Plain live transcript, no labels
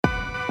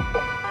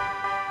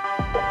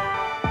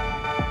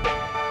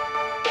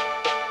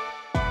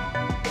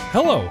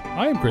Hello,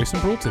 I am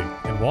Grayson Brulte,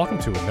 and welcome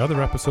to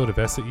another episode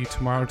of SAE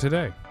Tomorrow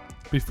Today.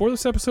 Before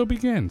this episode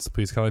begins,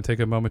 please kindly take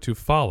a moment to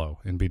follow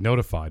and be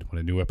notified when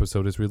a new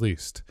episode is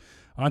released.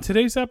 On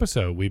today's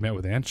episode, we met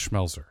with Ann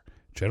Schmelzer,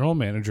 General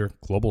Manager,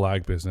 Global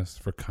Ag Business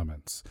for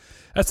Cummins.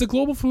 As the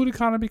global food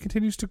economy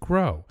continues to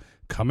grow,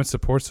 Cummins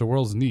supports the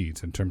world's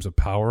needs in terms of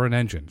power and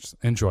engines.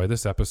 Enjoy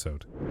this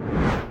episode.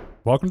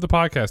 Welcome to the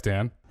podcast,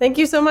 Ann. Thank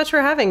you so much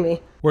for having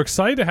me. We're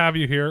excited to have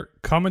you here.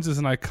 Cummins is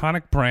an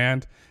iconic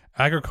brand.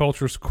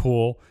 Agriculture's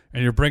cool,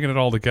 and you're bringing it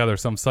all together,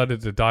 so I'm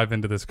excited to dive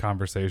into this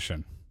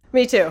conversation.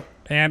 Me too.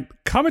 And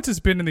Cummins has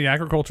been in the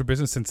agriculture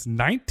business since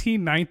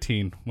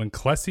 1919 when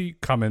Clessie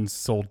Cummins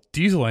sold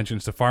diesel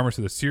engines to farmers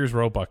through the Sears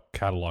Roebuck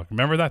catalog.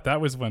 Remember that? That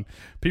was when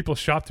people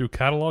shopped through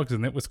catalogs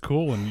and it was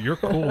cool, and you're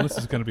cool, and this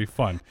is going to be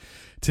fun.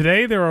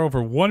 Today, there are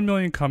over 1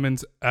 million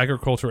Cummins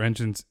agriculture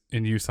engines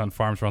in use on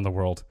farms around the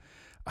world.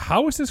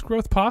 How is this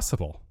growth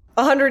possible?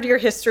 100-year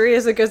history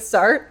is a good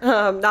start.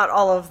 Not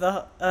all of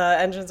the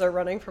engines are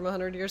running from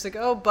 100 years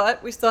ago,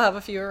 but we still have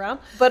a few around.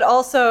 But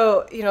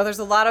also, there's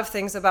a lot of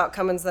things about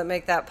Cummins that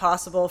make that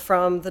possible,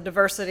 from the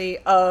diversity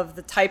of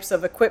the types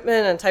of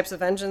equipment and types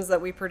of engines that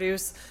we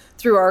produce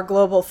through our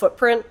global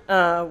footprint.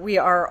 We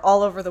are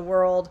all over the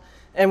world,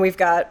 and we've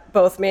got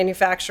both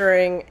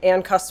manufacturing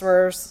and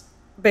customers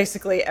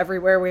basically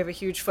everywhere. We have a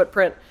huge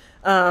footprint.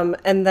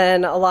 And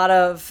then a lot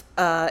of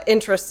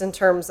interest in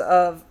terms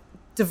of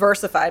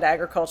diversified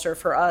agriculture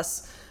for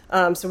us.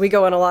 So we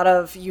go in a lot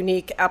of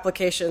unique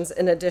applications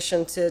in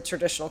addition to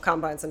traditional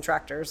combines and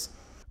tractors.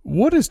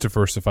 What is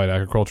diversified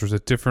agriculture? Is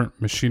it different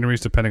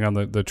machineries depending on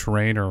the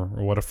terrain or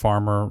what a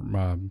farmer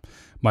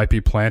might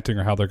be planting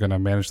or how they're going to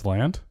manage the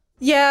land?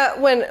 Yeah,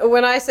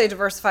 when I say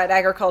diversified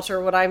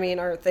agriculture, what I mean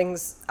are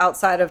things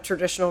outside of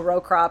traditional row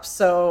crops.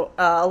 So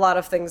a lot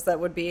of things that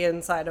would be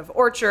inside of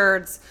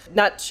orchards,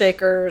 nut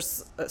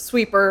shakers,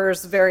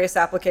 sweepers, various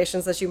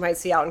applications that you might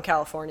see out in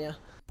California.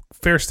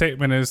 Fair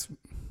statement is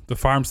the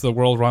farms of the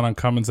world run on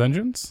Cummins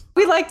engines?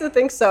 We like to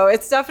think so.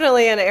 It's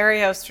definitely an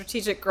area of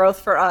strategic growth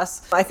for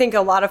us. I think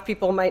a lot of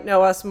people might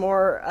know us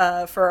more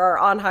for our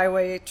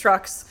on-highway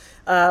trucks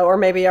or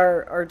maybe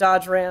our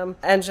Dodge Ram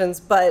engines,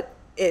 but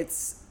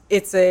it's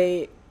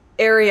a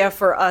area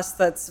for us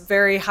that's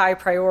very high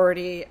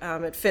priority.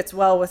 It fits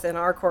well within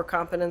our core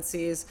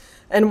competencies,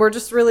 and we're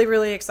just really,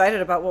 really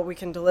excited about what we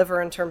can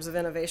deliver in terms of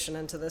innovation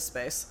into this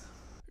space.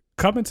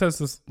 Cummins has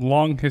this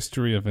long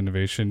history of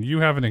innovation. You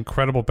have an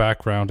incredible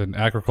background in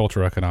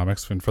agriculture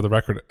economics, and for the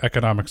record,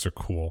 economics are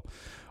cool.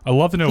 I'd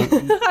love to know.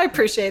 I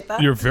appreciate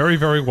that. You're very,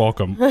 very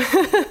welcome.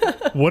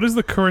 What is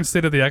the current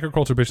state of the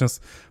agriculture business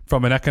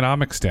from an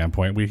economic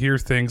standpoint? We hear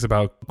things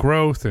about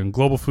growth and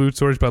global food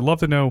storage, but I'd love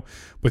to know,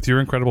 with your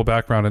incredible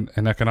background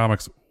in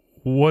economics,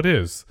 what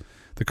is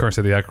the current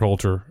state of the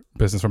agriculture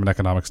business from an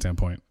economic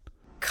standpoint?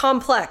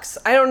 Complex.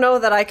 I don't know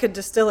that I could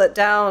distill it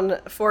down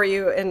for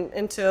you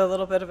into a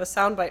little bit of a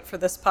soundbite for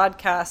this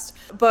podcast.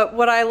 But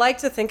what I like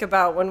to think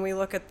about when we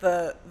look at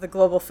the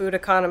global food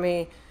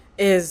economy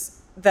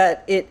is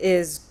that it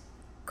is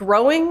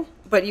growing,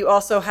 but you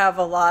also have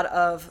a lot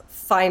of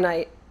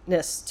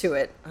finiteness to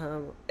it,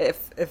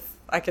 if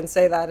I can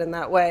say that in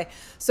that way.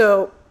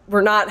 So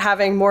we're not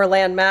having more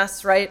land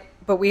mass, right?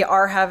 But we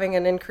are having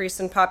an increase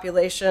in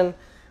population.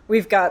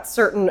 We've got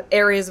certain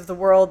areas of the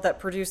world that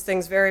produce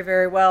things very,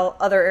 very well,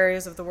 other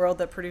areas of the world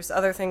that produce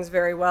other things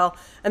very well.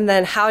 And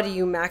then how do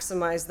you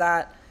maximize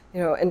that,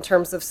 in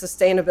terms of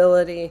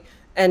sustainability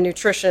and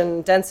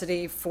nutrition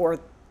density for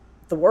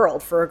the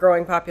world, for a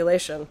growing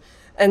population?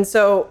 And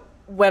so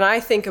when I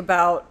think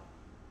about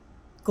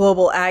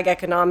global ag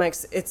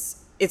economics,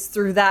 it's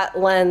through that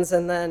lens.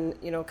 And then,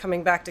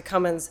 coming back to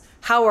Cummins,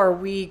 how are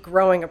we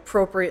growing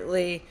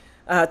appropriately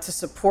to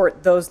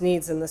support those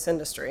needs in this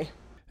industry?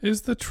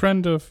 Is the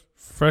trend of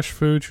fresh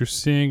foods you're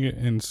seeing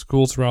in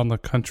schools around the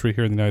country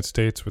here in the United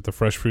States with the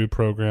fresh food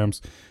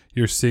programs,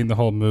 you're seeing the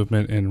whole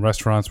movement in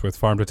restaurants with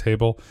farm to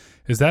table,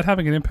 is that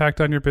having an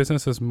impact on your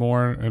business as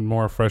more and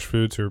more fresh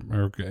foods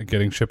are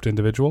getting shipped to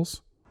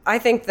individuals? I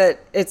think that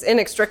it's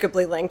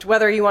inextricably linked,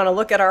 whether you want to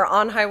look at our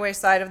on-highway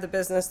side of the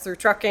business through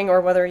trucking or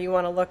whether you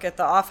want to look at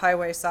the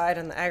off-highway side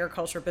and the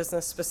agriculture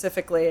business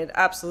specifically. It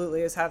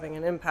absolutely is having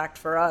an impact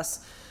for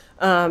us.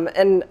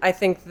 And I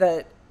think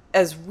that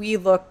as we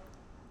look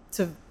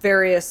to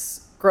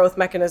various growth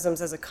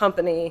mechanisms as a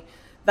company,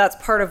 that's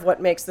part of what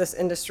makes this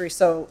industry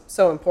so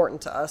important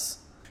to us.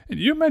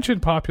 You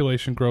mentioned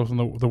population growth,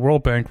 and the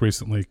World Bank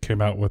recently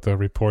came out with a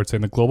report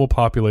saying the global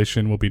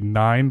population will be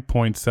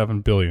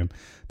 9.7 billion.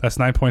 That's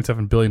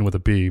 9.7 billion with a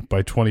B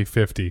by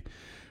 2050.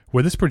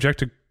 With this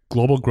projected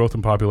global growth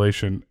in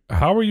population,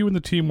 how are you and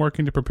the team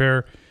working to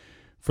prepare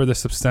for the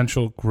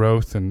substantial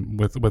growth, and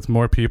with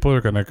more people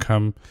are going to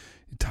come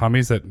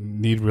tummies that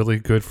need really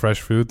good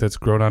fresh food that's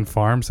grown on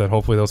farms, that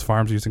hopefully those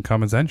farms are using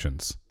Cummins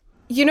engines?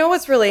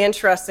 What's really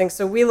interesting?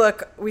 So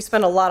we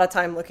spend a lot of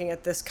time looking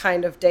at this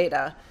kind of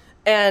data.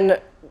 And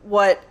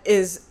what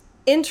is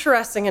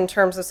interesting in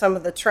terms of some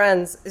of the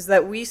trends is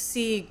that we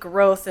see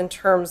growth in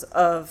terms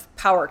of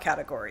power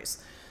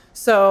categories.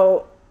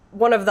 So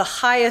one of the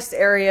highest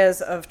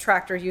areas of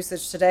tractor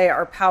usage today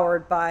are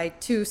powered by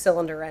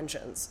two-cylinder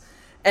engines.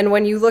 And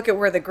when you look at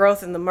where the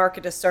growth in the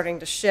market is starting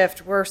to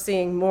shift, we're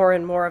seeing more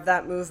and more of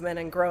that movement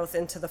and growth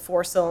into the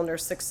four-cylinder,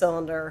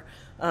 six-cylinder,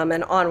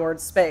 and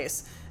onward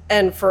space.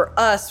 And for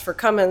us, for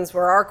Cummins,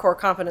 where our core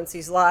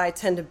competencies lie,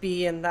 tend to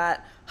be in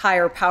that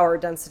higher power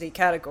density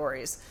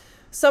categories.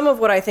 Some of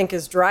what I think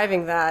is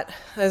driving that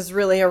is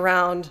really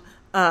around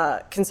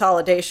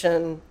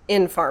consolidation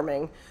in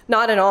farming.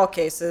 Not in all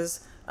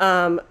cases,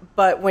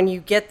 but when you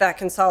get that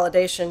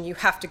consolidation, you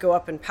have to go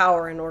up in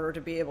power in order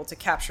to be able to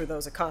capture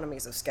those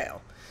economies of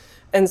scale.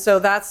 And so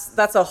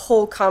that's a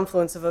whole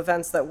confluence of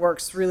events that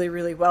works really,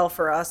 really well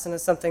for us and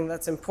is something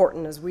that's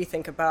important as we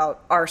think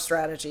about our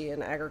strategy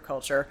in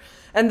agriculture.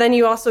 And then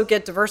you also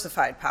get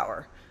diversified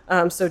power.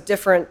 So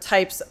different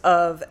types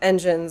of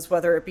engines,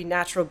 whether it be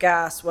natural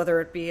gas, whether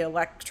it be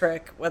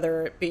electric,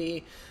 whether it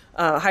be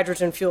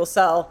hydrogen fuel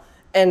cell,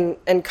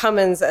 and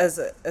Cummins as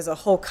a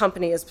whole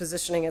company is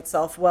positioning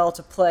itself well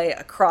to play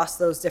across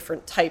those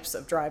different types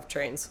of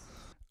drivetrains.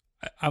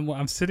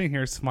 I'm sitting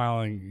here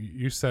smiling.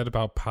 You said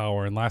about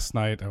power, and last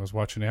night I was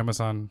watching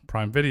Amazon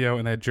Prime Video,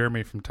 and they had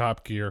Jeremy from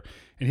Top Gear,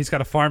 and he's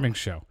got a farming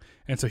show.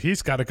 And so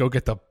he's got to go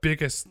get the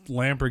biggest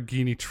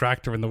Lamborghini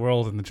tractor in the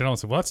world. And the gentleman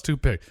said, well, that's too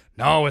big.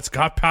 No, it's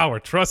got power.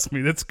 Trust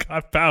me, it's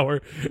got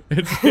power.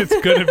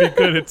 It's going to be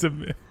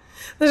good.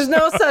 There's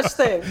no such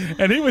thing.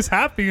 And he was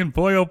happy, and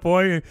boy, oh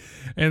boy,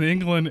 in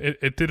England,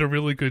 it did a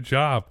really good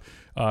job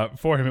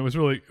for him.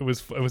 It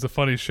was a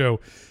funny show.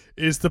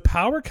 Is the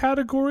power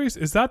categories,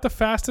 is that the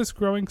fastest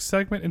growing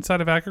segment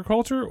inside of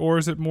agriculture, or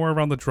is it more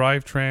around the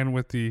drivetrain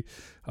with the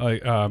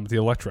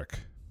electric?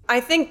 I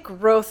think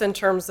growth in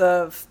terms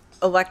of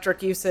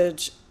electric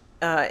usage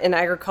in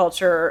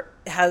agriculture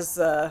has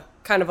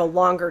kind of a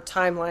longer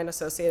timeline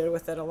associated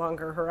with it, a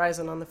longer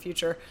horizon on the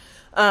future.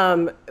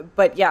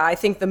 But yeah, I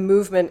think the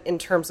movement in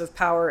terms of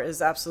power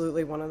is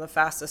absolutely one of the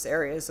fastest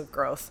areas of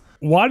growth.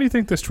 Why do you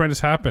think this trend is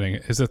happening?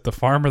 Is it the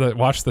farmer that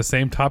watched the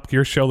same Top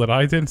Gear show that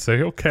I did and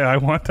say, okay, I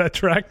want that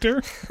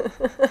tractor?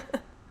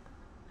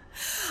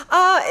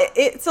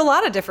 It's a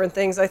lot of different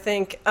things, I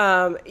think.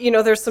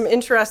 There's some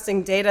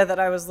interesting data that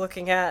I was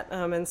looking at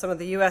in some of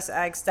the U.S.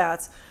 ag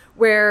stats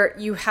where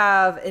you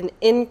have an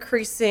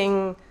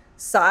increasing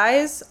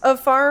size of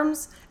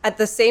farms at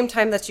the same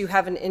time that you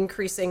have an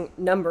increasing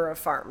number of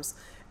farms.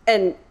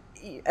 And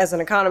as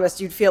an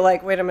economist, you'd feel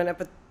like, wait a minute,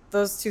 but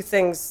those two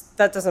things,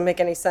 that doesn't make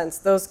any sense.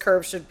 Those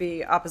curves should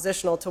be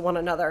oppositional to one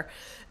another.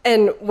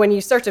 And when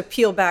you start to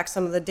peel back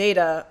some of the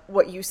data,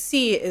 what you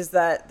see is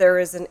that there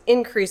is an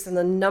increase in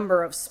the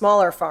number of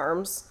smaller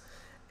farms,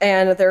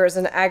 and there is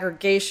an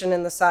aggregation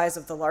in the size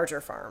of the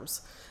larger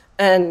farms.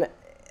 And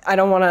I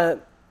don't want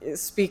to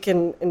speak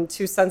in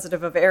too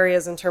sensitive of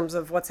areas in terms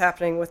of what's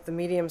happening with the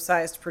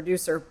medium-sized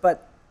producer,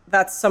 but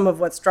that's some of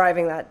what's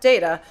driving that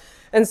data.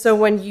 And so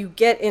when you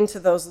get into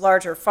those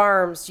larger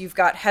farms, you've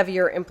got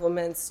heavier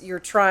implements, you're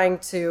trying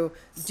to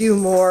do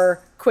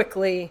more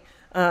quickly,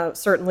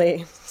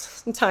 certainly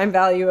time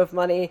value of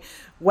money,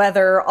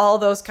 weather, all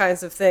those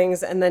kinds of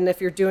things. And then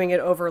if you're doing it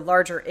over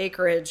larger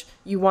acreage,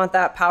 you want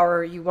that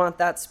power, you want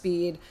that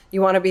speed,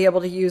 you want to be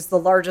able to use the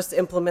largest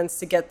implements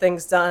to get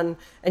things done,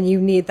 and you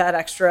need that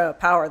extra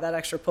power, that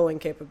extra pulling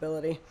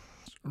capability.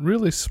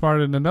 Really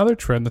smart. And another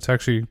trend that's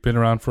actually been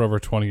around for over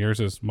 20 years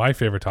is my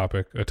favorite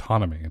topic,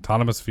 autonomy.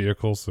 Autonomous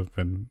vehicles have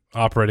been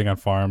operating on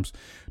farms,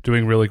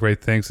 doing really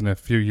great things. And a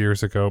few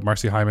years ago,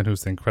 Marcy Hyman,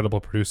 who's the incredible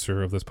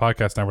producer of this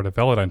podcast, and I were at a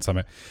Velodyne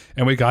Summit,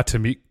 and we got to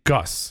meet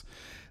Gus,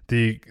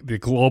 the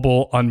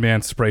global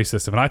unmanned spray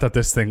system. And I thought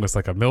this thing was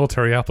like a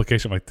military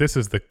application. Like, this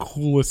is the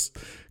coolest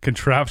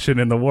contraption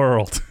in the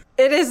world.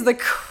 It is the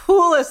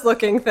coolest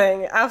looking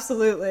thing.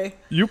 Absolutely.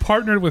 You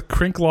partnered with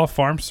Crinklaw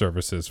Farm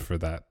Services for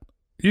that.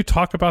 You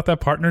talk about that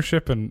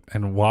partnership and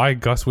why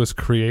Gus was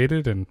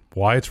created and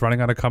why it's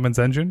running on a Cummins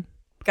engine?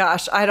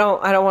 Gosh, I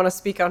don't want to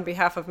speak on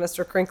behalf of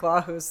Mr.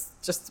 Crinklaw, who's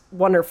just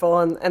wonderful,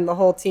 and the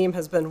whole team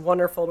has been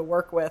wonderful to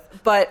work with.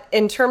 But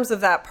in terms of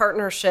that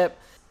partnership,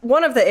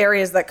 one of the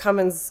areas that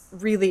Cummins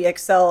really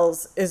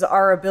excels is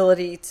our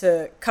ability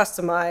to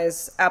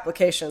customize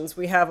applications.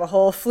 We have a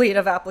whole fleet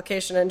of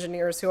application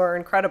engineers who are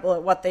incredible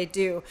at what they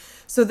do.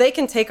 So they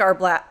can take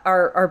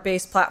our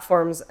base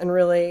platforms and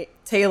really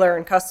tailor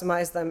and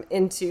customize them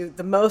into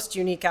the most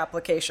unique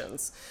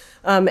applications,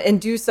 and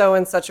do so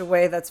in such a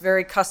way that's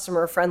very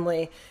customer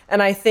friendly.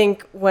 And I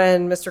think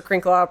when Mr.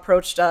 Crinklaw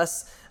approached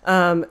us,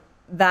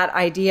 that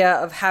idea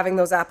of having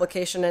those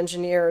application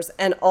engineers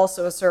and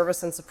also a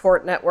service and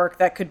support network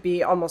that could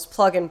be almost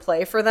plug and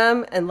play for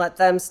them and let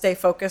them stay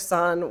focused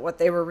on what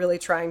they were really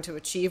trying to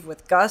achieve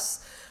with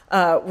Gus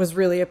was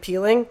really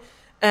appealing.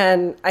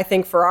 And I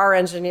think for our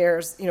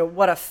engineers,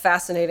 what a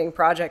fascinating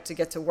project to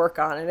get to work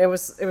on. And it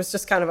was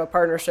just kind of a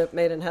partnership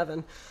made in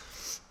heaven.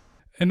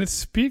 And it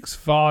speaks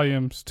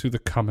volumes to the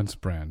Cummins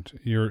brand.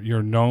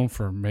 You're known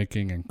for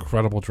making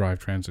incredible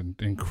drivetrains and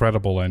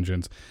incredible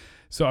engines.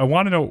 So I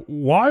want to know,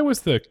 why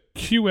was the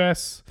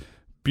QS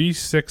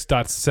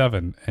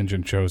B6.7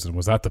 engine chosen?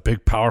 Was that the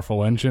big,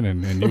 powerful engine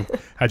and you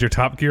had your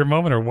Top Gear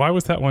moment, or why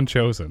was that one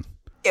chosen?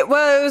 It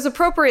was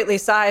appropriately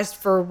sized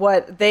for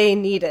what they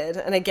needed.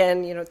 And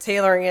again,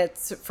 tailoring it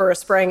for a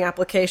spraying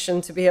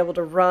application to be able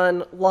to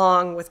run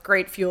long with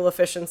great fuel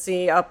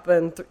efficiency up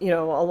and,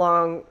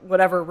 along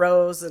whatever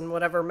rows and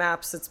whatever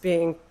maps it's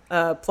being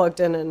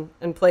plugged in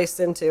and placed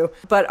into.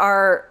 But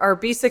our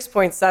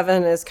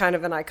B6.7 is kind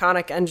of an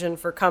iconic engine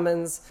for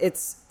Cummins.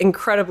 It's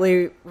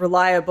incredibly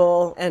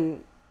reliable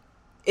and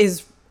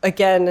is,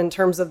 again, in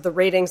terms of the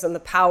ratings and the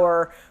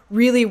power,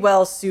 really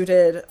well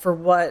suited for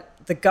what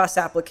the Gus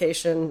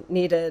application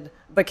needed,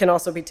 but can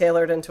also be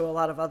tailored into a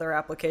lot of other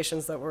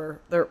applications that we're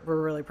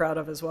really proud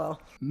of as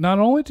well. Not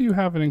only do you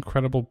have an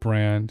incredible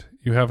brand,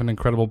 you have an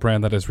incredible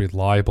brand that is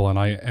reliable, and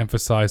I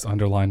emphasize,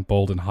 underline,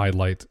 bold, and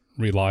highlight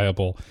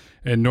reliable.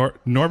 And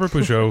Norbert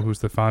Bugeaud, who's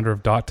the founder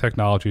of DOT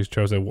Technologies,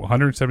 chose a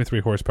 173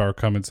 horsepower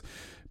Cummins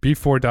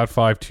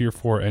B4.5 Tier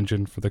 4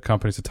 engine for the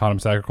company's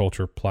autonomous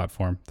agriculture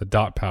platform, the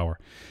DOT Power.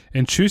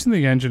 In choosing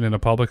the engine in a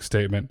public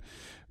statement,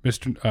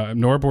 Mr.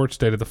 Norbert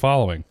stated the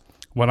following: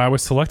 "When I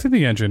was selecting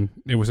the engine,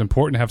 it was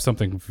important to have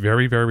something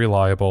very, very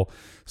reliable,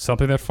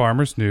 something that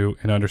farmers knew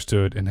and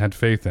understood and had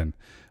faith in.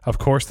 Of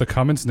course, the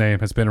Cummins name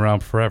has been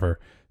around forever,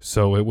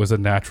 so it was a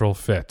natural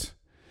fit."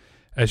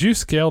 As you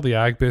scale the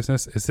ag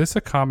business, is this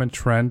a common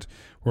trend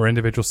where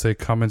individuals say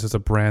Cummins is a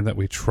brand that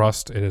we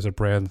trust, it is a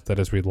brand that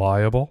is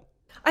reliable?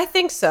 I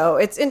think so.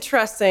 It's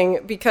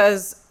interesting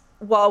because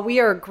while we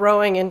are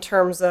growing in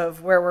terms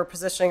of where we're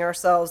positioning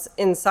ourselves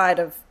inside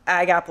of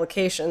ag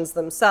applications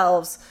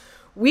themselves,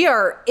 we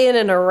are in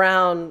and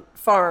around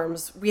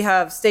farms. We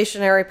have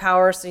stationary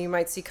power, so you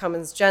might see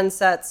Cummins gen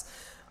sets.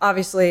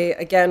 Obviously,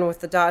 again, with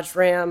the Dodge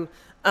Ram,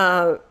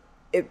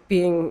 it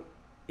being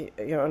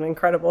an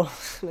incredible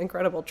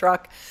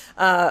truck.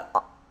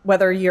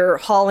 Whether you're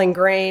hauling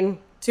grain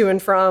to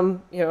and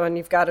from, and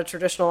you've got a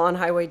traditional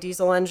on-highway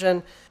diesel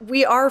engine,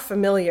 we are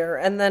familiar.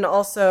 And then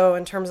also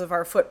in terms of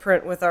our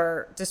footprint with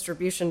our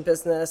distribution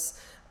business,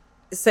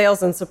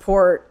 sales and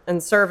support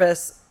and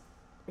service,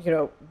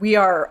 we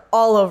are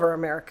all over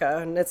America.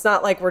 And it's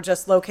not like we're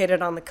just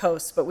located on the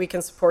coast, but we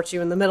can support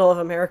you in the middle of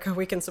America.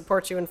 We can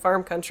support you in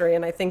farm country.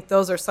 And I think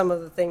those are some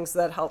of the things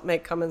that help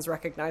make Cummins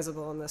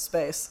recognizable in this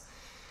space.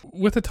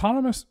 With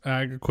autonomous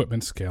ag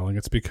equipment scaling,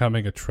 it's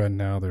becoming a trend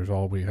now.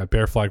 We had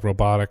Bear Flag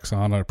Robotics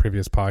on our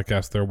previous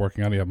podcast. They're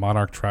working on it. You have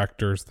Monarch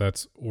Tractors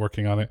that's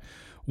working on it.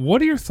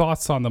 What are your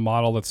thoughts on the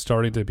model that's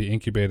starting to be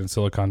incubated in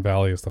Silicon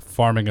Valley as the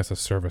farming as a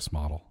service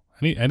model?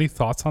 Any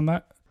thoughts on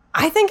that?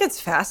 I think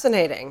it's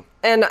fascinating.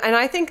 And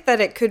I think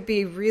that it could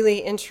be really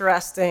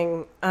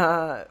interesting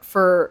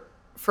for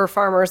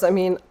farmers. I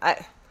mean,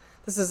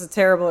 this is a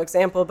terrible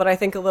example, but I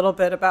think a little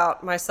bit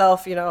about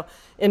myself.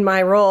 In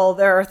my role,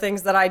 there are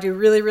things that I do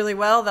really, really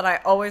well that I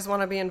always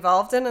want to be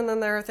involved in. And then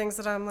there are things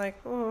that I'm like,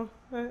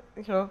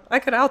 I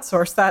could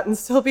outsource that and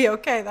still be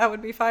okay. That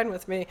would be fine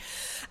with me.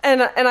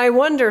 And I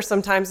wonder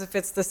sometimes if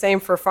it's the same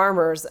for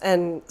farmers.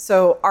 And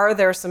so are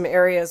there some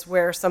areas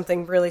where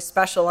something really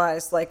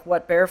specialized, like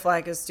what Bear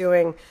Flag is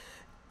doing,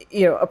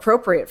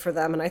 appropriate for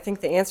them? And I think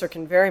the answer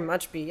can very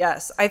much be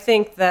yes. I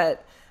think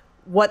that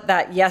what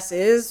that yes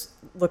is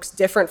looks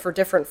different for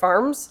different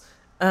farms,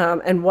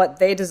 and what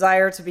they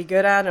desire to be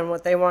good at and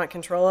what they want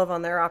control of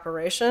on their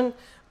operation.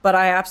 But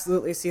I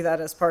absolutely see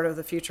that as part of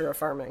the future of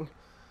farming.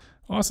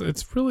 Awesome.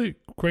 It's really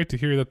great to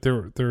hear that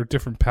there are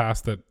different paths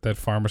that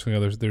farmers can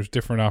go. There's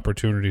different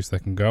opportunities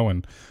that can go,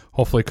 and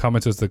hopefully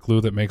Cummins is the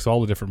glue that makes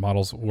all the different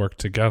models work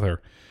together.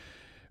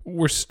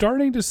 We're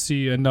starting to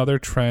see another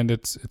trend.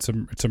 It's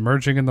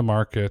emerging in the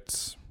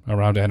markets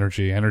around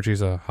energy. Energy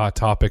is a hot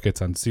topic.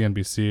 It's on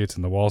CNBC. It's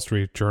in the Wall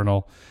Street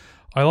Journal.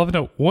 I love to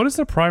know, what is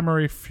the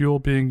primary fuel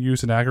being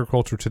used in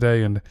agriculture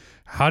today, and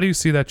how do you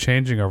see that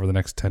changing over the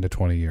next 10 to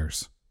 20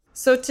 years?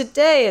 So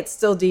today it's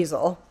still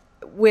diesel,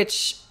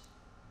 which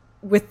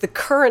with the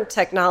current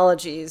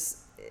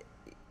technologies,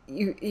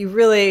 you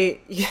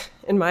really,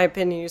 in my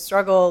opinion, you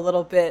struggle a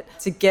little bit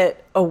to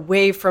get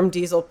away from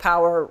diesel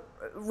power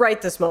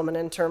right this moment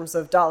in terms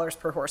of dollars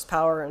per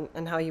horsepower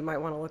and how you might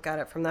want to look at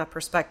it from that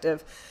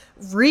perspective.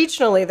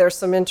 Regionally, there's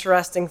some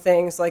interesting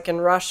things, like in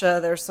Russia,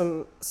 there's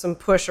some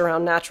push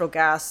around natural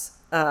gas,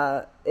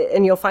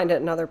 and you'll find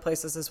it in other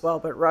places as well,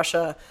 but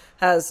Russia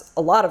has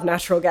a lot of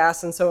natural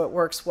gas, and so it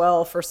works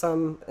well for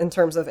some in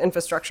terms of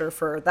infrastructure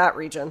for that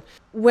region.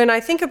 When I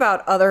think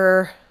about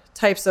other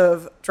types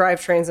of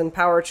drivetrains and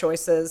power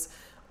choices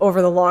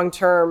over the long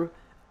term,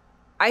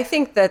 I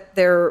think that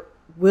there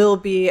will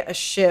be a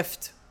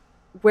shift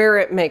where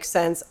it makes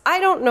sense. I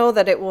don't know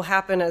that it will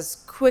happen as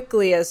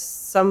quickly as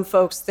some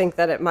folks think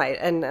that it might,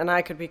 and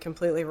I could be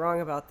completely wrong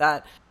about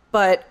that.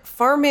 But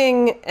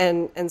farming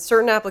and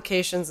certain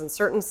applications and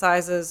certain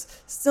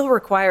sizes still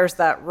requires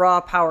that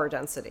raw power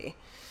density.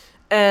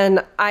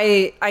 And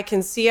I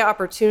can see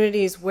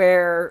opportunities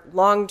where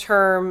long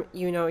term,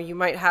 you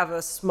might have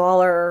a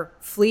smaller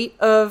fleet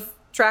of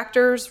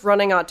tractors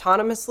running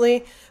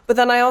autonomously. But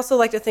then I also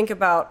like to think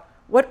about,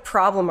 what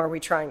problem are we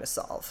trying to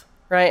solve?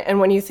 Right. And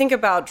when you think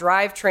about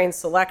drivetrain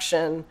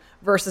selection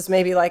versus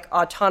maybe like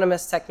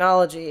autonomous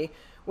technology,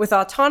 with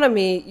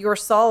autonomy, you're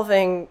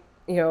solving,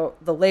 the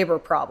labor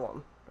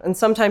problem, And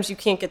sometimes you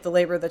can't get the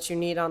labor that you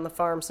need on the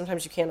farm.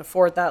 Sometimes you can't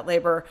afford that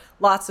labor.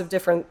 Lots of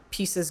different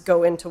pieces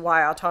go into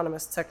why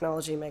autonomous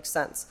technology makes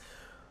sense.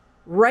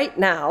 Right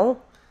now,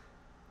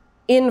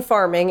 in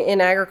farming, in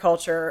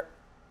agriculture,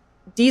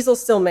 diesel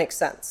still makes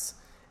sense.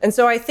 And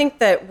so I think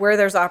that where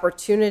there's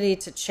opportunity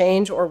to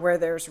change or where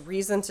there's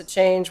reason to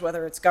change,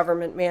 whether it's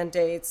government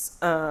mandates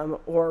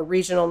or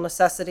regional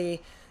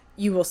necessity,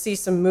 you will see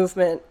some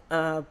movement.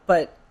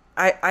 But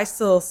I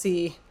still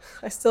see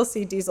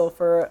diesel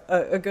for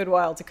a good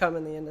while to come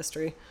in the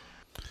industry.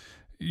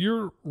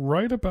 You're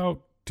right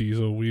about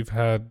diesel. We've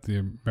had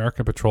the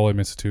American Petroleum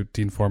Institute,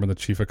 Dean Foreman, the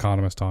chief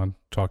economist, on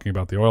talking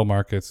about the oil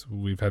markets.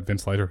 We've had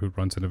Vince Leiter, who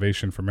runs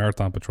innovation for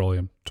Marathon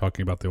Petroleum,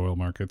 talking about the oil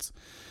markets.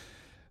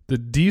 The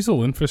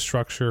diesel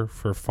infrastructure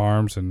for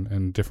farms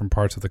and different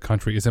parts of the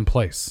country is in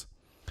place.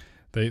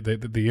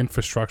 The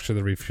infrastructure,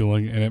 the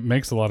refueling, and it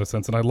makes a lot of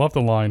sense. And I love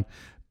the line,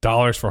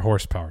 dollars for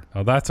horsepower.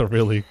 Now that's a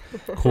really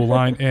cool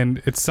line,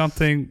 and it's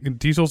something.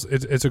 Diesel's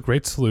it's a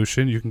great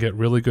solution. You can get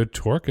really good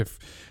torque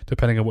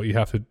depending on what you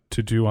have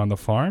to do on the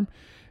farm,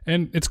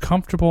 and it's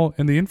comfortable,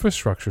 and the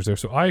infrastructure's there.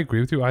 So I agree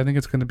with you. I think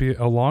it's going to be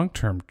a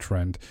long-term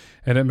trend,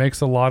 and it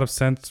makes a lot of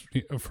sense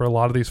for a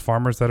lot of these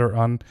farmers that are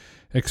on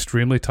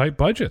extremely tight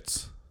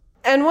budgets.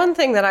 And one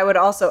thing that I would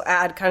also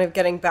add, kind of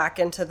getting back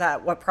into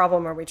that, what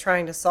problem are we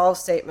trying to solve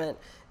statement,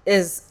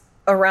 is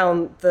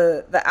around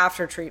the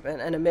after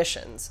treatment and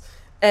emissions.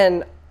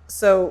 And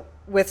so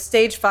with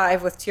Stage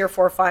 5, with Tier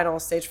 4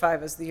 finals, Stage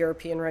 5 is the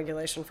European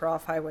regulation for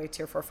off-highway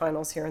Tier 4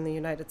 finals here in the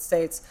United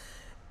States,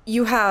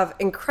 you have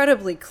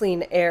incredibly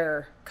clean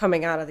air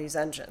coming out of these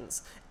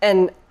engines.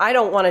 And I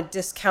don't want to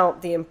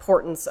discount the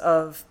importance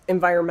of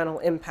environmental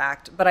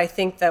impact, but I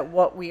think that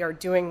what we are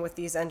doing with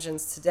these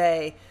engines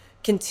today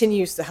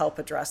continues to help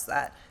address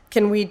that.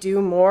 Can we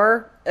do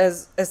more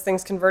as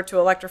things convert to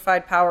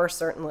electrified power?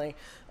 Certainly.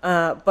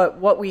 But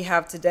what we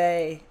have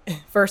today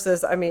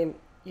versus, even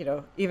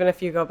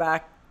if you go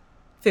back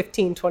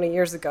 15, 20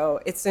 years ago,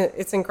 it's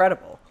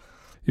incredible.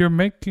 You're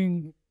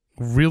making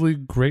really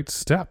great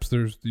steps.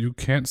 You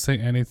can't say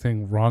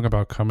anything wrong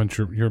about Cummins.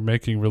 You're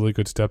making really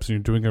good steps, and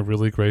you're doing a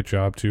really great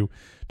job to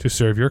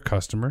serve your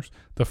customers,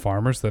 the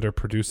farmers that are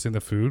producing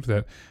the food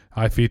that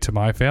I feed to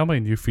my family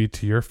and you feed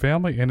to your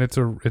family. And it's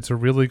a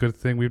really good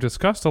thing. We've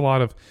discussed a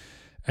lot of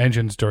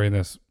engines during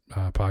this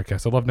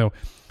podcast. I'd love to know,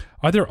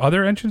 are there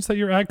other engines that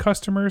your ag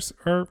customers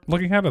are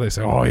looking at? Or they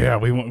say, oh yeah,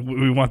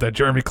 we want that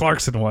Jeremy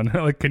Clarkson one.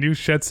 Like, can you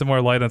shed some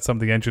more light on some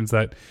of the engines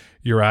that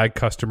your ag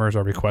customers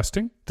are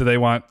requesting? Do they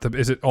want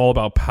is it all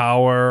about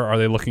power? Are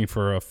they looking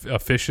for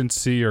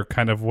efficiency, or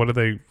kind of what are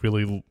they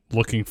really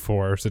looking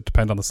for? Does it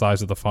depend on the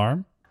size of the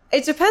farm?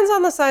 It depends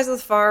on the size of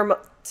the farm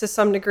to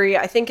some degree.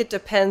 I think it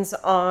depends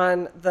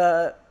on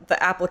the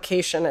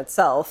application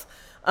itself.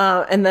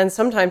 And then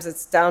sometimes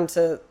it's down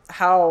to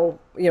how,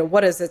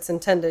 what is its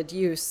intended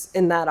use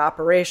in that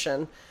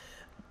operation.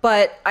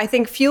 But I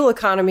think fuel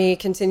economy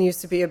continues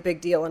to be a big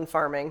deal in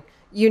farming.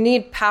 You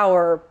need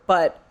power,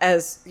 but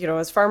as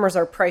farmers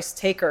are price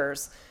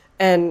takers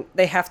and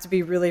they have to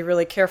be really,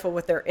 really careful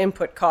with their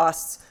input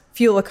costs,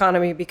 fuel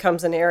economy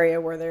becomes an area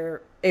where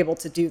they're able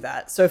to do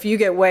that. So if you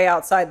get way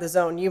outside the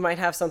zone, you might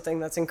have something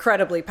that's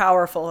incredibly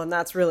powerful and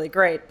that's really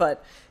great.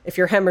 But if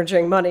you're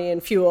hemorrhaging money in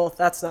fuel,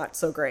 that's not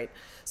so great.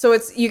 So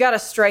you got to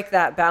strike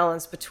that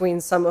balance between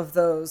some of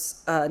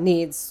those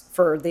needs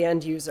for the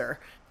end user.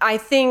 I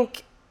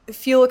think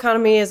fuel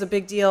economy is a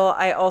big deal.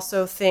 I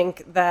also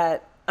think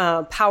that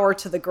power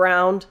to the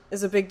ground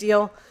is a big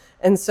deal.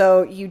 And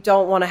so you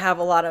don't want to have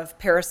a lot of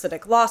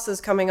parasitic losses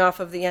coming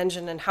off of the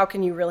engine. And how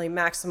can you really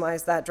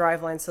maximize that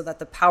driveline so that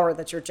the power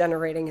that you're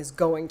generating is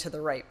going to the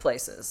right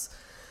places?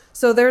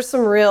 So there's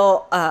some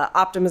real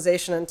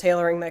optimization and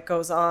tailoring that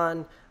goes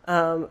on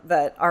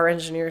that our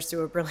engineers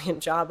do a brilliant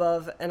job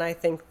of. And I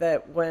think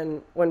that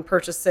when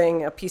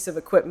purchasing a piece of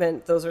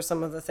equipment, those are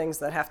some of the things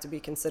that have to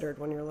be considered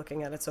when you're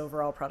looking at its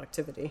overall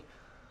productivity.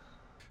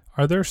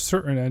 Are there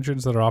certain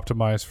engines that are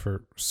optimized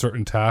for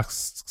certain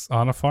tasks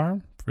on a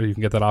farm, where you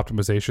can get that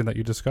optimization that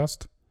you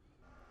discussed?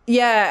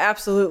 Yeah,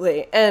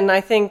 absolutely. And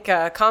I think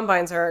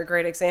combines are a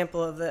great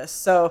example of this.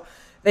 So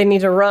they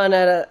need to run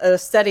at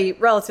a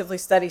relatively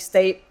steady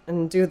state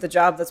and do the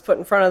job that's put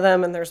in front of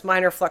them. And there's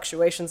minor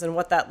fluctuations in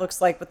what that looks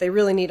like, but they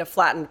really need a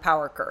flattened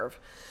power curve.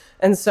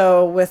 And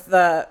so with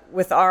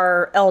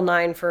our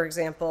L9, for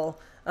example,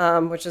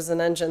 which is an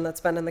engine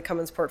that's been in the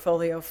Cummins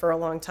portfolio for a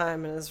long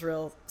time and is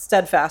real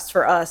steadfast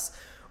for us,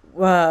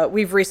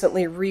 we've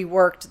recently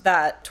reworked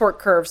that torque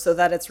curve so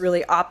that it's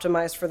really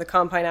optimized for the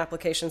combine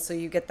application. So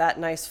you get that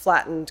nice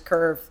flattened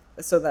curve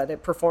so that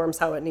it performs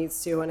how it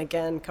needs to. And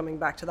again, coming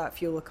back to that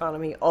fuel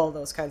economy, all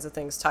those kinds of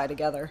things tie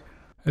together.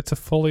 It's a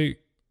fully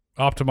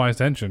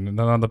optimized engine. And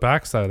then on the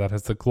backside of that,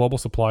 has the global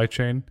supply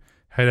chain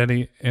had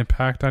any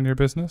impact on your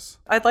business?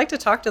 I'd like to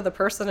talk to the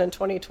person in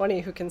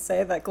 2020 who can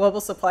say that global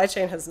supply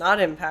chain has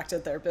not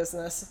impacted their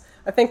business.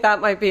 I think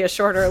that might be a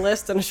shorter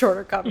list and a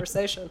shorter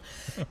conversation.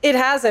 It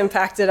has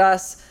impacted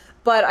us,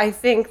 but I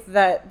think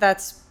that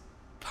that's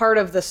part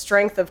of the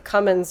strength of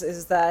Cummins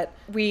is that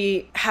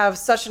we have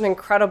such an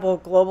incredible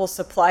global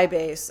supply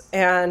base.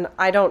 And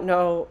I don't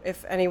know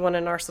if anyone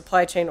in our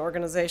supply chain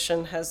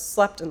organization has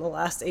slept in the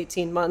last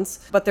 18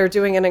 months, but they're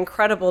doing an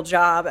incredible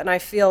job. And I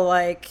feel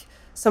like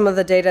some of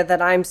the data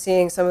that I'm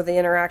seeing, some of the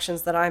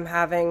interactions that I'm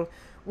having,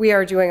 we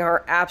are doing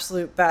our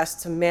absolute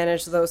best to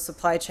manage those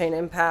supply chain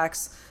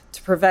impacts,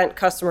 to prevent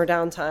customer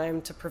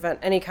downtime, to prevent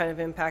any kind of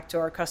impact to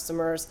our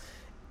customers.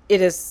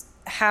 It is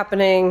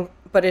happening,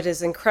 but it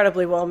is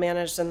incredibly well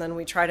managed, and then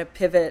we try to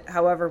pivot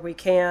however we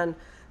can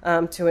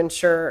to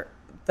ensure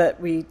that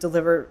we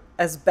deliver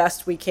as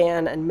best we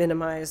can and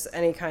minimize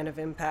any kind of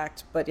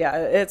impact. But yeah,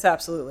 it's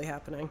absolutely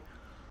happening.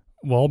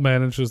 Well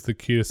managed is the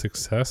key to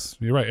success.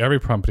 You're right. Every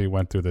company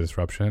went through the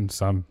disruption.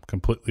 Some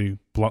completely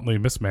bluntly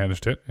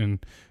mismanaged it,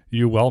 and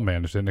you well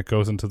managed it. And it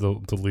goes into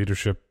the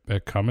leadership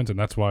at Cummins, and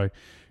that's why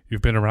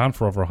you've been around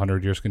for over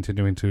 100 years,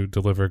 continuing to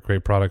deliver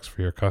great products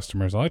for your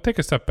customers. I'll take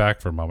a step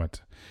back for a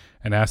moment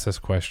and ask this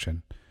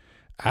question.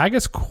 Ag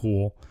is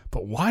cool,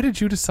 but why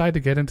did you decide to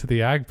get into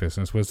the ag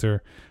business? Was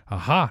there,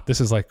 this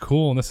is like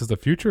cool and this is the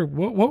future?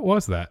 What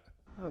was that?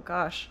 Oh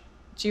gosh.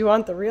 Do you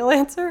want the real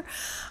answer,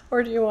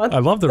 or do you want? I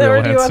love the real answer.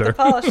 Or do you want the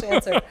polished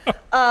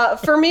answer?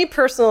 For me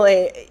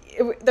personally,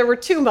 there were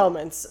two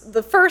moments.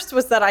 The first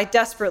was that I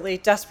desperately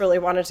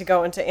wanted to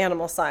go into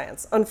animal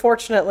science.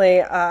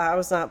 Unfortunately, I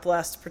was not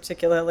blessed,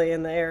 particularly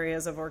in the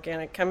areas of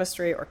organic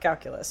chemistry or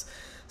calculus.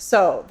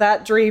 So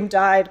that dream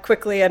died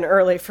quickly and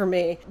early for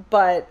me.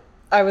 But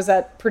I was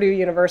at Purdue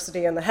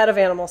University, and the head of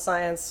animal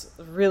science,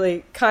 a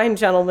really kind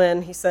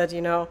gentleman, he said,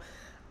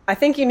 I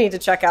think you need to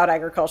check out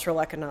agricultural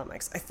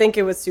economics. I think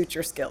it would suit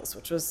your skills,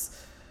 which was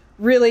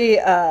really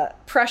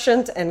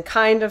prescient and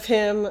kind of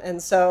him.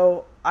 And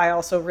so I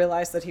also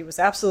realized that he was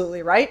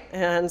absolutely right.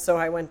 And so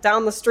I went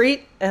down the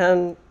street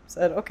and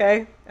said,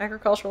 okay,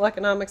 agricultural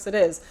economics it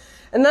is.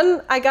 And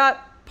then I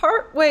got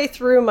partway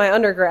through my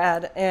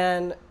undergrad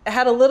and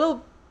got a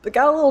little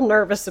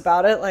nervous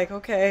about it. Like,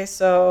 okay,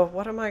 so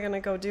what am I going to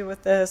go do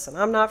with this? And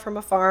I'm not from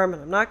a farm,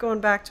 and I'm not going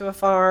back to a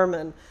farm.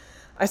 And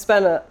I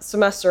spent a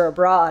semester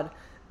abroad.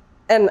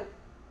 And,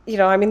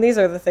 these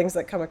are the things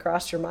that come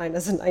across your mind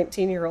as a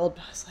 19-year-old.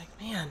 But I was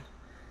like, man,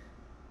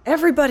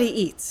 everybody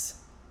eats.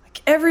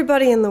 Like,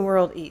 everybody in the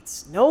world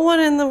eats. No one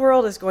in the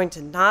world is going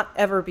to not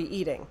ever be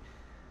eating.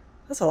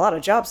 That's a lot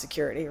of job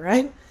security,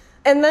 right?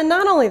 And then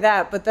not only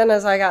that, but then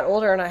as I got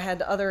older and I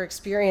had other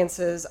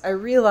experiences, I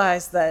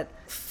realized that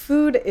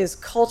food is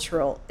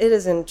cultural. It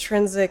is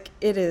intrinsic.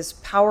 It is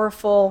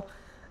powerful.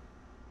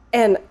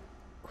 And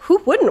who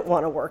wouldn't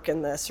want to work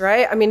in this,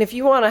 right? I mean, if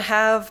you want to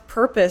have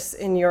purpose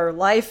in your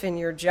life, in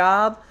your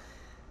job,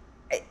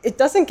 it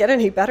doesn't get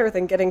any better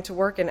than getting to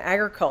work in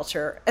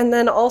agriculture. And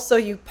then also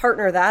you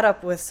partner that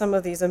up with some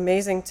of these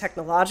amazing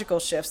technological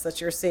shifts that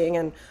you're seeing.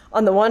 And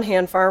on the one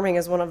hand, farming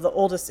is one of the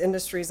oldest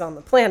industries on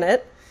the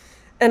planet.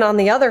 And on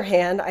the other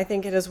hand, I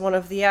think it is one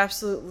of the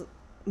absolute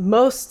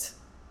most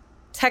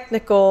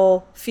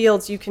technical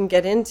fields you can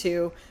get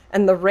into.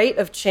 And the rate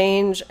of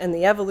change and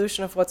the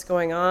evolution of what's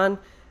going on,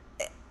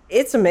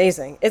 it's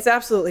amazing. It's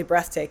absolutely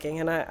breathtaking.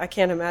 And I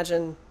can't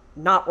imagine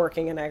not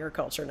working in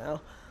agriculture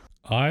now.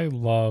 I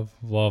love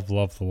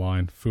the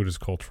line, food is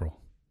cultural.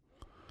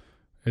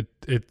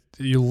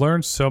 You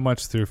learn so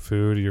much through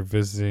food. You're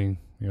visiting,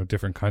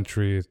 different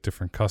countries,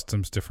 different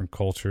customs, different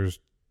cultures,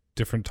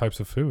 different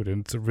types of food.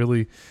 And it's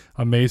really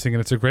amazing.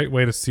 And it's a great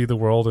way to see the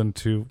world and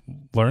to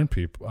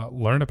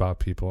learn about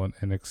people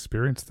and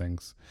experience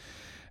things.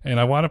 And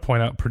I want to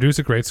point out, Purdue's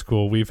a great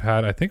school. We've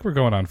had, I think we're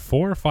going on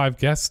 4 or 5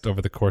 guests over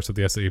the course of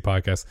the SAE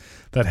podcast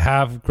that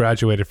have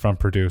graduated from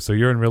Purdue. So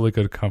you're in really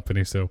good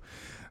company. So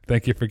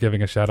thank you for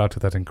giving a shout out to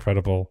that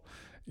incredible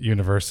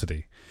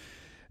university.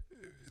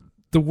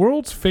 The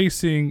world's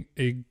facing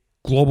a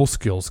global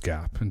skills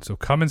gap. And so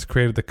Cummins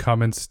created the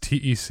Cummins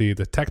TEC,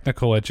 the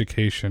Technical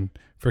Education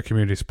for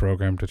Communities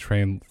program, to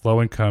train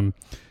low-income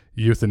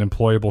youth in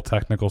employable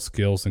technical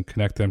skills and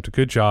connect them to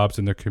good jobs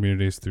in their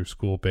communities through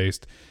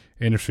school-based,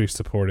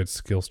 industry-supported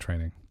skills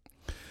training.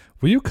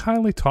 Will you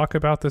kindly talk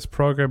about this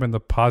program and the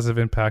positive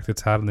impact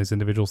it's had on these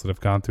individuals that have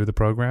gone through the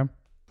program?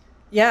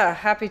 Yeah,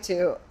 happy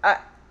to.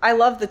 I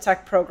love the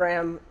tech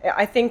program.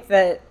 I think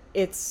that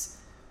it's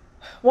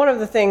one of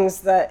the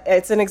things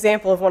it's an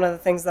example of one of the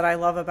things that I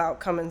love about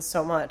Cummins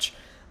so much.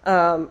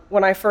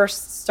 When I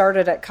first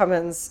started at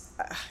Cummins,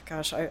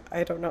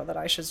 I don't know that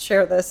I should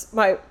share this.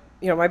 My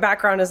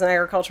background is in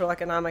agricultural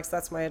economics.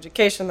 That's my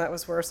education. That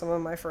was where some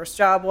of my first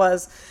job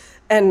was.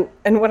 And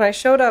when I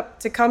showed up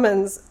to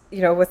Cummins,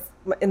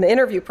 in the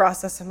interview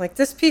process, I'm like,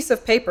 this piece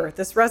of paper,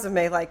 this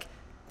resume, like,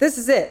 this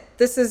is it.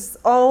 This is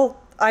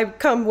all I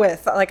come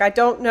with. Like, I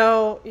don't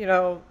know,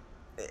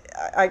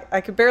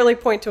 I could barely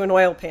point to an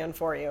oil pan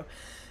for you.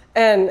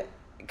 And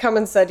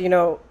Cummins said,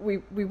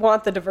 we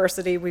want the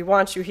diversity. We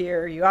want you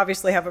here. You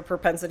obviously have a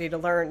propensity to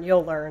learn.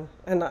 You'll learn.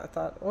 And I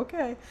thought,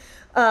 okay.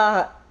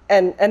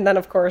 And then,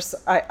 of course,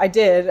 I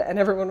did, and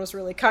everyone was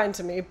really kind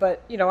to me.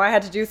 But, I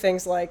had to do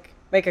things like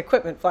make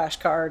equipment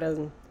flashcard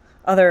and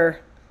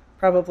other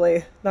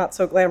probably not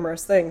so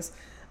glamorous things.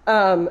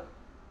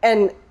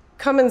 And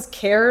Cummins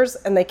cares,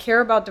 and they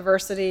care about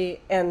diversity,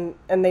 and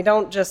they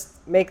don't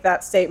just make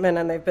that statement,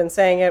 and they've been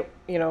saying it,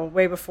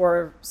 way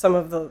before some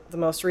of the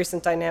most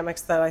recent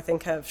dynamics that I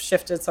think have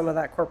shifted some of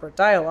that corporate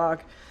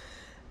dialogue.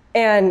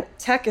 And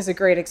tech is a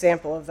great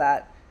example of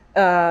that.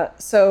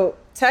 So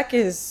tech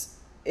is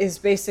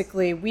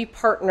basically, we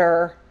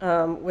partner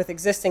with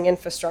existing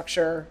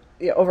infrastructure,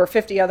 over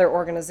 50 other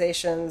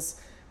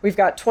organizations. We've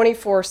got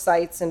 24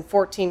 sites in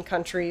 14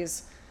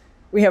 countries.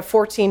 We have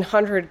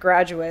 1,400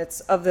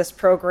 graduates of this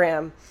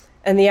program.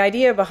 And the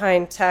idea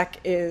behind tech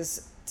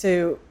is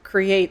to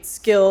create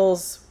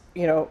skills,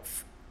 to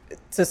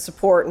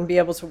support and be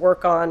able to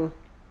work on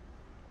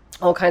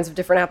all kinds of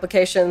different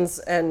applications,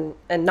 and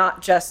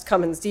not just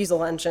Cummins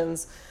diesel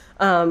engines,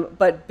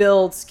 but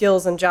build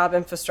skills and job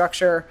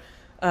infrastructure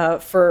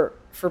for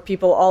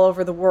people all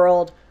over the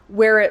world,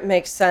 where it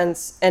makes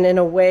sense and in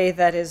a way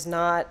that is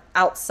not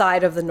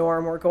outside of the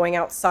norm or going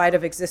outside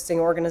of existing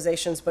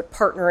organizations, but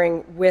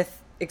partnering with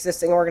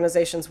existing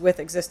organizations, with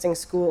existing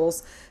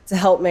schools, to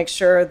help make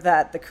sure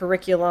that the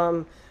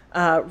curriculum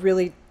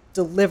really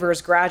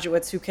delivers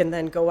graduates who can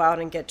then go out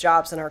and get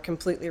jobs and are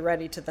completely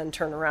ready to then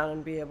turn around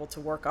and be able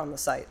to work on the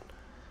site.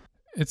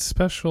 It's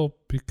special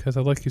because,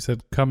 like you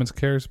said, Cummins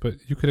cares, but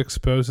you could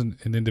expose an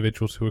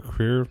individual to a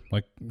career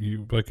like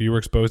you were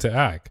exposed to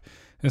ag,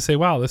 and say,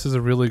 wow, this is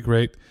a really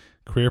great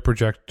career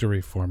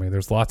trajectory for me.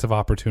 There's lots of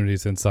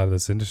opportunities inside of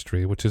this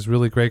industry, which is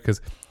really great,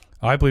 because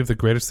I believe the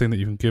greatest thing that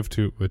you can give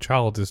to a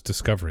child is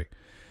discovery.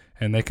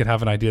 And they can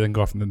have an idea,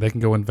 and they can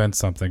go invent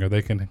something, or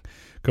they can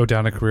go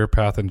down a career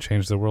path and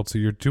change the world. So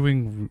you're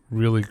doing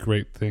really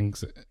great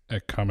things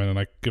at Cummins, and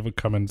I give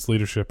Cummins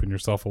leadership and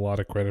yourself a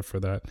lot of credit for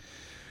that.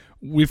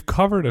 We've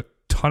covered a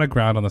ton of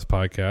ground on this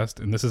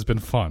podcast, and this has been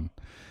fun.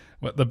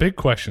 But the big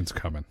question's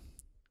coming.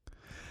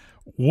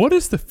 What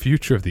is the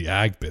future of the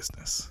ag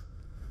business?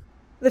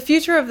 The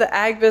future of the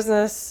ag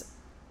business,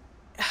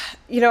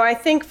 I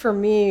think for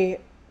me,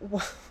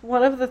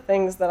 one of the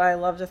things that I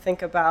love to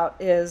think about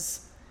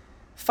is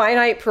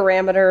finite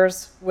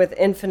parameters with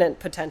infinite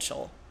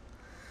potential.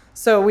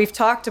 So we've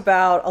talked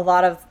about a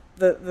lot of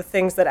the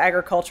things that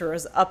agriculture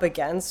is up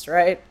against,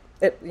 right?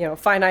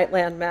 Finite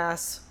land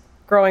mass,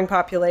 growing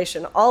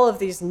population, all of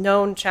these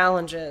known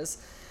challenges.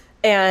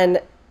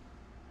 And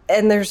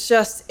there's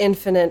just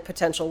infinite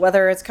potential,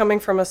 whether it's coming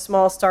from a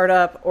small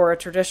startup or a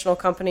traditional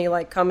company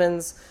like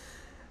Cummins,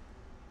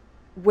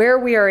 where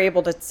we are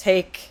able to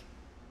take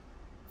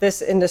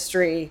this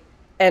industry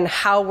and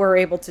how we're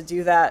able to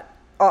do that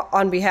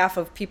on behalf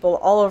of people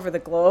all over the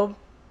globe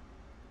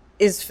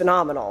is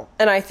phenomenal.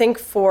 And I think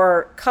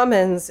for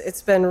Cummins,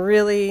 it's been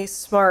really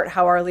smart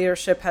how our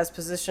leadership has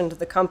positioned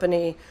the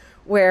company,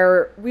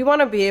 where we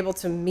want to be able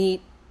to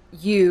meet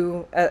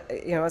you,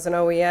 as an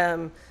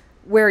OEM,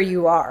 where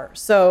you are.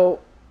 So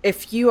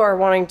if you are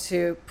wanting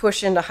to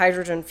push into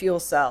hydrogen fuel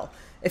cell,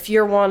 if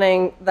you're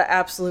wanting the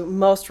absolute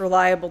most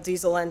reliable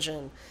diesel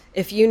engine,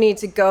 if you need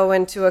to go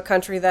into a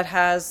country that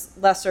has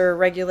lesser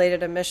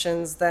regulated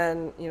emissions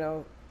than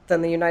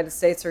the United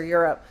States or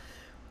Europe,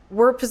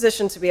 we're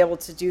positioned to be able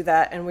to do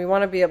that, and we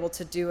want to be able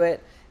to do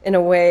it in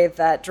a way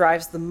that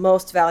drives the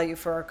most value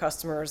for our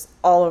customers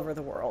all over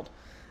the world.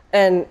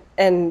 And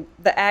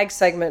the ag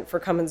segment for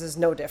Cummins is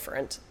no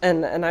different,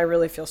 and I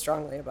really feel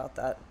strongly about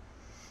that.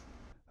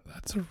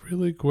 That's a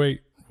really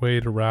great way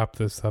to wrap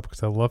this up,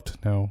 because I'd love to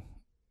know,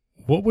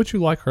 what would you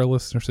like our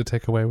listeners to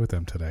take away with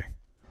them today?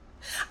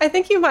 I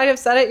think you might have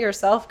said it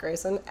yourself,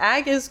 Grayson.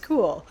 Ag is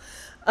cool.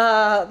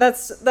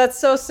 That's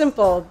so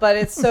simple, but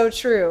it's so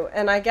true.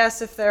 And I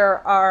guess if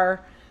there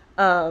are,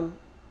 to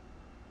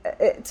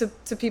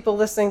people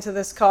listening to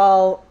this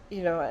call,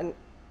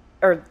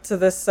 or to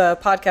this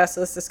podcast,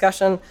 to this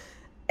discussion,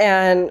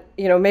 and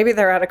maybe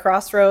they're at a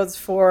crossroads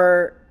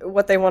for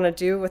what they want to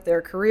do with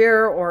their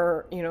career,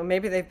 or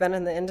maybe they've been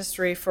in the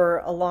industry for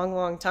a long,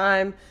 long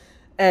time,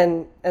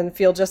 and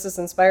feel just as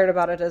inspired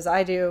about it as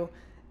I do.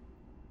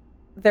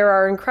 There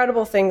are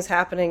incredible things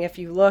happening if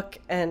you look,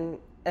 and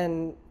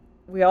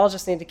we all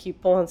just need to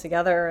keep pulling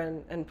together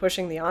and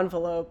pushing the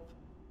envelope,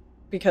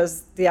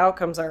 because the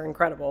outcomes are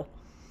incredible.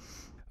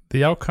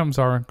 The outcomes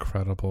are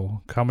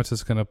incredible. Cummins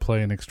is going to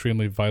play an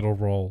extremely vital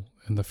role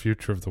in the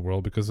future of the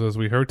world, because as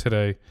we heard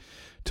today,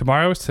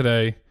 tomorrow is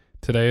today,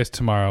 today is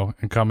tomorrow,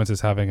 and Cummins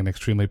is having an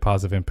extremely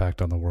positive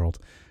impact on the world.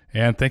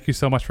 And thank you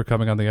so much for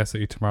coming on the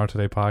SAE Tomorrow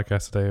Today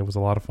podcast today. It was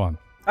a lot of fun.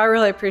 I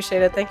really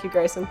appreciate it. Thank you,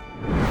 Grayson.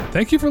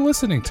 Thank you for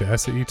listening to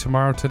SAE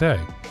Tomorrow Today.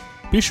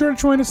 Be sure to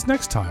join us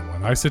next time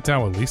when I sit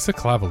down with Lisa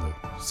Clavalou,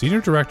 Senior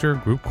Director,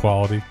 Group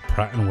Quality,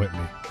 Pratt & Whitney.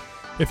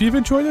 If you've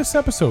enjoyed this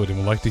episode and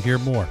would like to hear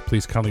more,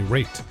 please kindly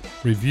rate,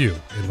 review,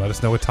 and let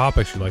us know what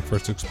topics you'd like for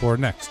us to explore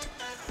next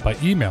by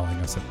emailing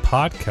us at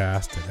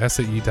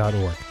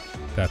podcast@sae.org.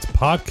 That's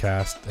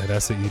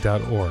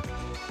podcast@sae.org.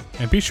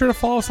 And be sure to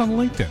follow us on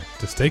LinkedIn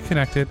to stay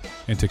connected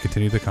and to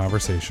continue the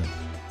conversation.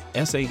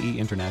 SAE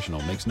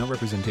International makes no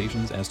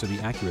representations as to the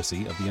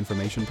accuracy of the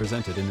information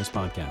presented in this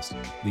podcast.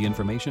 The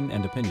information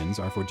and opinions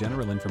are for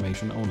general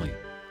information only.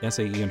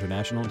 SAE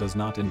International does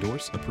not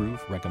endorse,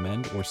 approve,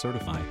 recommend, or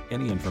certify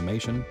any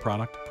information,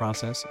 product,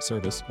 process,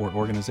 service, or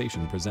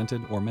organization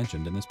presented or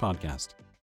mentioned in this podcast.